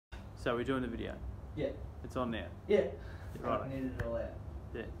So we're doing the video. Yeah. It's on now. Yeah. Right. I needed it all out.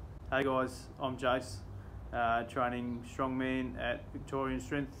 Yeah. Hey guys, I'm Jace, training strongman at Victorian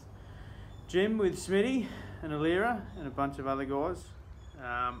Strength Gym with Smitty and Alira and a bunch of other guys.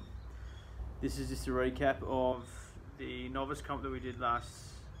 This is just a recap of the novice comp that we did not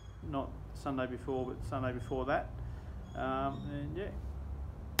Sunday before, but Sunday before that. And yeah.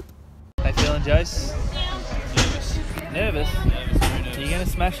 How you feeling, Jace? Nervous? Nervous? Are you going to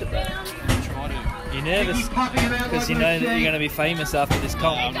smash it though? Try to. You're nervous because you know that you're going to be famous after this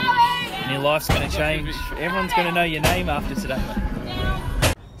comp and your life's going to change. Everyone's going to know your name after today.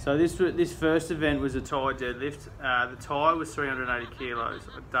 So this first event was a Thai deadlift. The Thai was 380 kilos.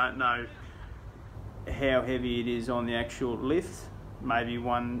 I don't know how heavy it is on the actual lift. Maybe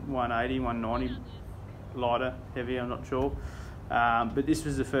 180, 190 lighter, heavy, I'm not sure. But this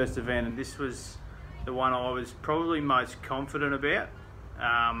was the first event, and this was the one I was probably most confident about.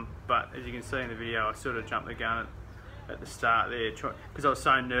 But as you can see in the video, I sort of jumped the gun at the start there because I was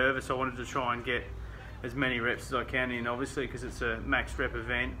so nervous. I wanted to try and get as many reps as I can in, obviously, because it's a max rep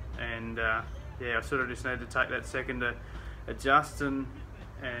event. And yeah, I sort of just needed to take that second to adjust and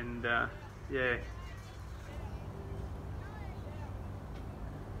yeah.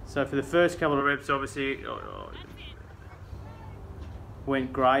 So for the first couple of reps, obviously,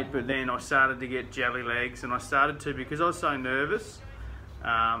 went great, but then I started to get jelly legs, and I started to, because I was so nervous,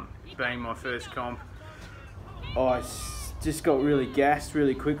 being my first comp, I just got really gassed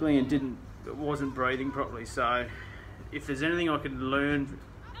really quickly and wasn't breathing properly. So if there's anything I could learn,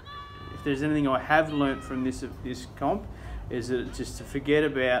 if there's anything I have learnt from this comp, is that just to forget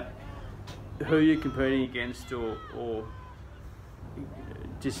about who you're competing against, or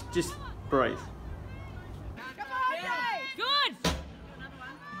just breathe. Good.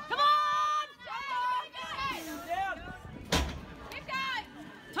 Come on.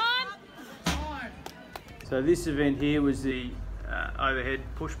 Time. So this event here was the overhead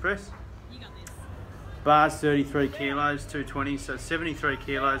push press. Bars 33 kilos, 220, so 73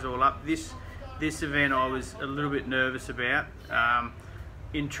 kilos all up. This event I was a little bit nervous about.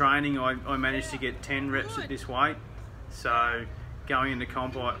 In training, I managed to get 10 reps at this weight. So going into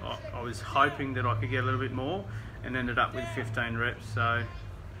comp, I was hoping that I could get a little bit more, and ended up with 15 reps. So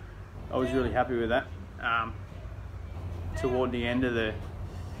I was really happy with that. Toward the end of the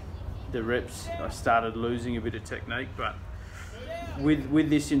reps, I started losing a bit of technique, but with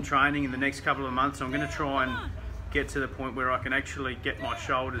this in training in the next couple of months, I'm going to try and get to the point where I can actually get my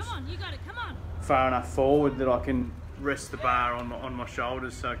shoulders far enough forward that I can rest the bar on my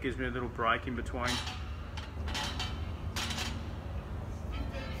shoulders, so it gives me a little break in between.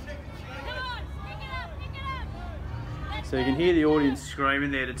 So you can hear the audience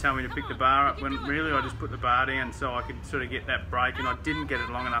screaming there to tell me to pick the bar up, when really I just put the bar down so I could sort of get that break, and I didn't get a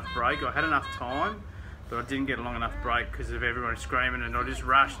long enough break. I had enough time, but I didn't get a long enough break because of everyone screaming, and I just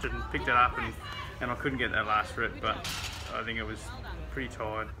rushed and picked it up, and I couldn't get that last rep, but I think I was pretty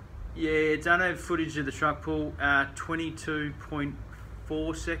tired. Yeah, don't have footage of the truck pull.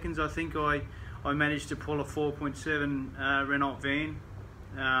 22.4 seconds, I think I managed to pull a 4.7 Renault van,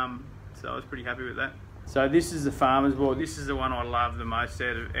 so I was pretty happy with that. So this is the farmer's walk. This is the one I love the most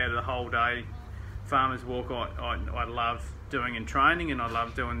out of the whole day. Farmer's walk I love doing in training, and I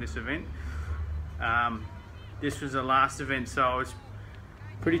love doing this event. This was the last event, so I was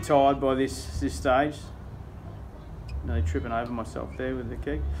pretty tired by this stage. Nearly tripping over myself there with the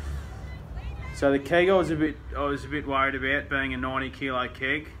keg. So the keg I was a bit worried about, being a 90 kilo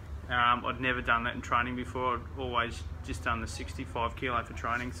keg. I'd never done that in training before. I'd always just done the 65 kilo for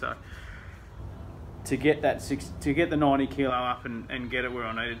training. So to get the 90 kilo up and get it where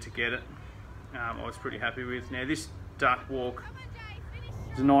I needed to get it, I was pretty happy with. Now this duck walk,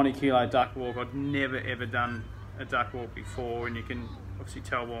 it's a 90 kilo duck walk. I'd never ever done a duck walk before, and you can obviously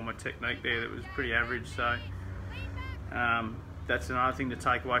tell by my technique there that it was pretty average. So that's another thing to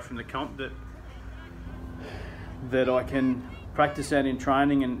take away from the comp, that I can practice that in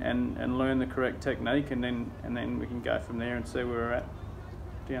training and learn the correct technique, and then we can go from there and see where we're at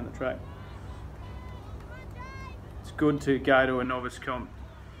down the track. It's good to go to a novice comp,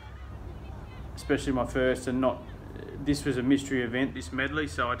 especially my first, and this was a mystery event, this medley,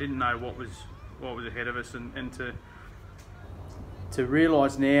 so I didn't know what was ahead of us, and to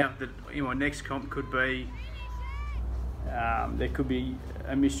realise now that my next comp could be there could be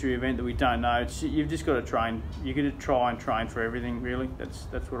a mystery event that we don't know. You've just got to train. You've got to try and train for everything, really.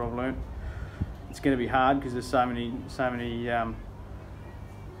 That's what I've learned. It's going to be hard because there's so many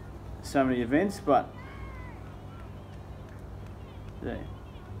events, but yeah.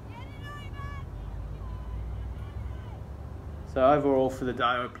 So overall for the day,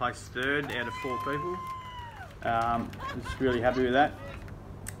 I placed 3rd out of 4 people. I was really happy with that,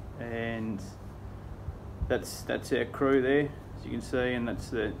 and that's our crew there, as you can see, and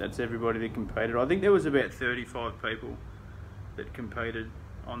that's everybody that competed. I think there was about 35 people that competed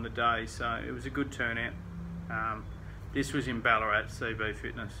on the day, so it was a good turnout. This was in Ballarat CB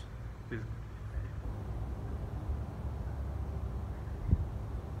Fitness.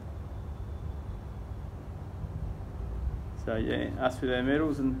 So yeah, us with our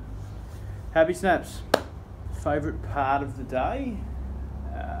medals and happy snaps. Favourite part of the day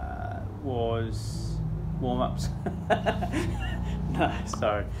was warm-ups. No,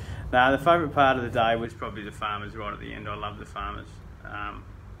 sorry. No, the favourite part of the day was probably the farmers right at the end. I love the farmers. Out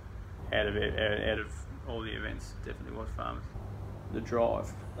of all the events, definitely was farmers. The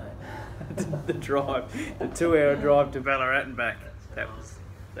drive. The drive. The 2-hour drive to Ballarat and back. That was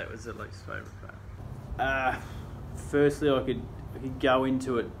the least favourite part. Firstly, I could go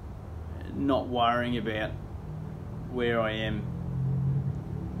into it not worrying about where I am,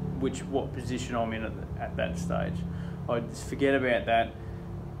 what position I'm in at that stage. I'd just forget about that.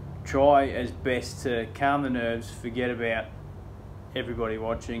 Try as best to calm the nerves, forget about everybody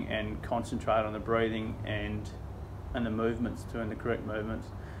watching, and concentrate on the breathing and the movements, doing the correct movements.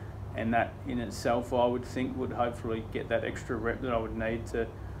 And that in itself, I would think, would hopefully get that extra rep that I would need to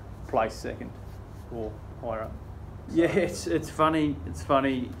place 2nd or higher up. Yeah, it's funny. It's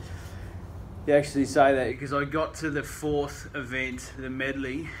funny you actually say that, because I got to the 4th event, the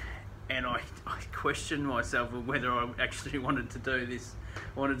medley, and I questioned myself whether I actually wanted to do this.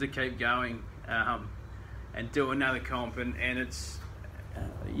 I wanted to keep going and do another comp, and it's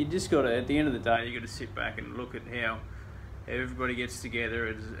you just got to, at the end of the day, you got to sit back and look at how everybody gets together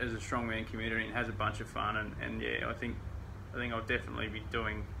as a strongman community and has a bunch of fun, and yeah, I think I'll definitely be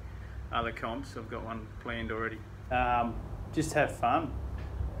doing other comps. I've got one planned already. Just have fun.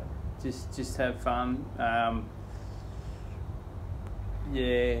 Just have fun.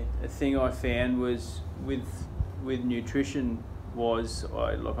 Yeah, a thing I found was with nutrition was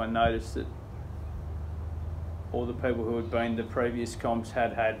I noticed that all the people who had been to previous comps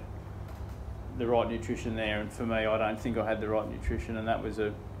had the right nutrition there, and for me, I don't think I had the right nutrition, and that was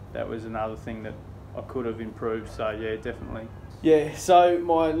another thing that I could have improved. So yeah, definitely. Yeah. So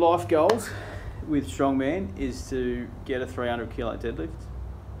my life goals with Strongman is to get a 300 kilo deadlift.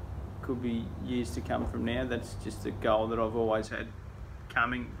 Could be years to come from now. That's just a goal that I've always had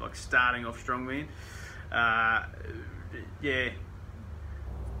coming, like starting off Strongman. Yeah,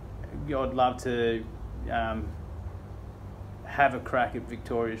 I'd love to have a crack at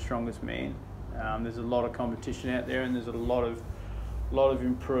Victoria's Strongest Man. There's a lot of competition out there, and there's a lot of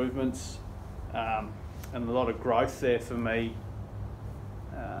improvements and a lot of growth there for me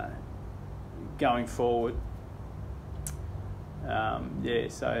going forward. Yeah,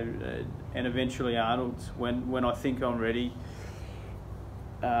 so and eventually Arnold's when I think I'm ready,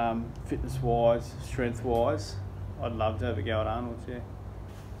 fitness wise, strength wise, I'd love to have a go at Arnold's. Yeah.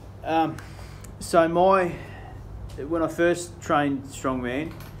 So when I first trained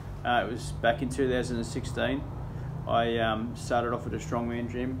Strongman, it was back in 2016. I started off at a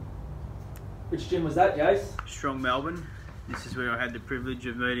Strongman gym. Which gym was that, Jace? Strong Melbourne. This is where I had the privilege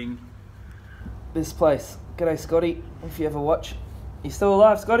of meeting. This place. G'day, Scotty. If you ever watch, you still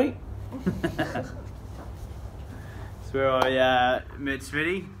alive, Scotty? It's where I met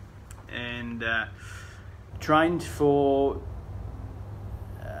Smitty and trained for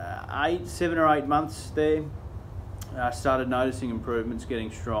 7 or 8 months there. I started noticing improvements,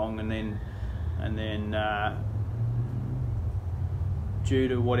 getting strong, and then due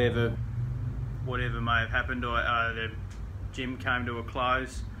to whatever may have happened, the gym came to a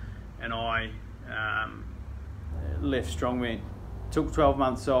close, and I left Strongman. Took 12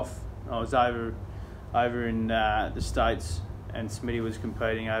 months off. I was over in the States, and Smitty was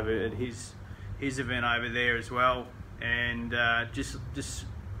competing over at his event over there as well, and just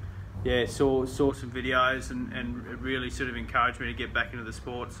yeah, saw some videos and it really sort of encouraged me to get back into the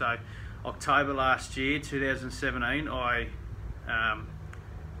sport. So October last year, 2017, I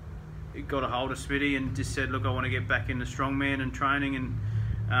got a hold of Smitty and just said, look, I want to get back into Strongman and training, and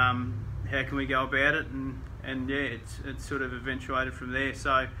how can we go about it? And yeah, it's sort of eventuated from there.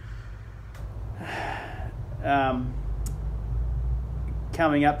 So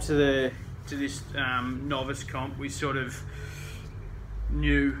coming up to this novice comp, we sort of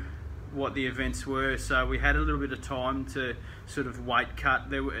knew what the events were, so we had a little bit of time to sort of weight cut.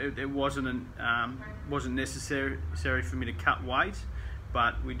 It wasn't necessary for me to cut weight,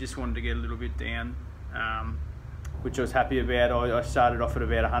 but we just wanted to get a little bit down, which I was happy about. I started off at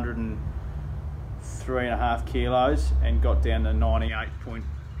about 140 3.5 kilos and got down to 98.9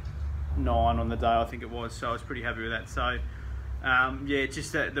 on the day, I think it was. So I was pretty happy with that. So yeah,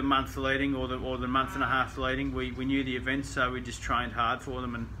 just the month leading, or the month and a half leading, we knew the events, so we just trained hard for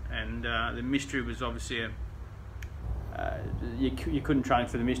them, and the mystery was obviously you couldn't train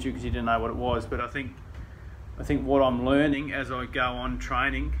for the mystery because you didn't know what it was. But I think what I'm learning as I go on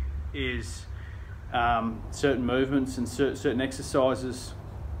training is certain movements and certain exercises.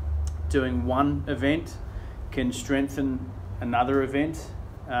 Doing one event can strengthen another event.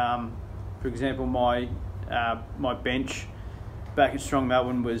 For example, my bench back at Strong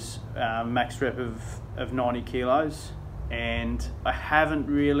Melbourne was max rep of 90 kilos, and I haven't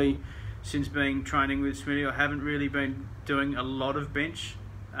really, since being training with Smitty, I haven't really been doing a lot of bench,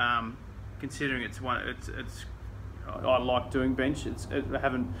 considering I like doing bench. I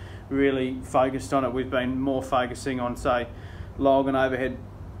haven't really focused on it. We've been more focusing on, say, log and overhead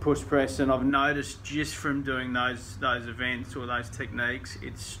push press, and I've noticed just from doing those events or those techniques,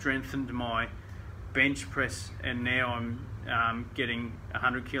 it's strengthened my bench press, and now I'm getting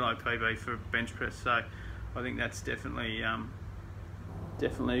 100 kilo PB for bench press. So I think that's definitely a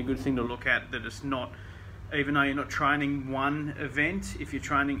good thing to look at, that it's not, even though you're not training one event, if you're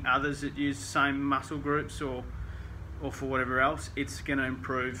training others that use the same muscle groups or for whatever else, it's going to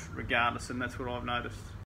improve regardless, and that's what I've noticed.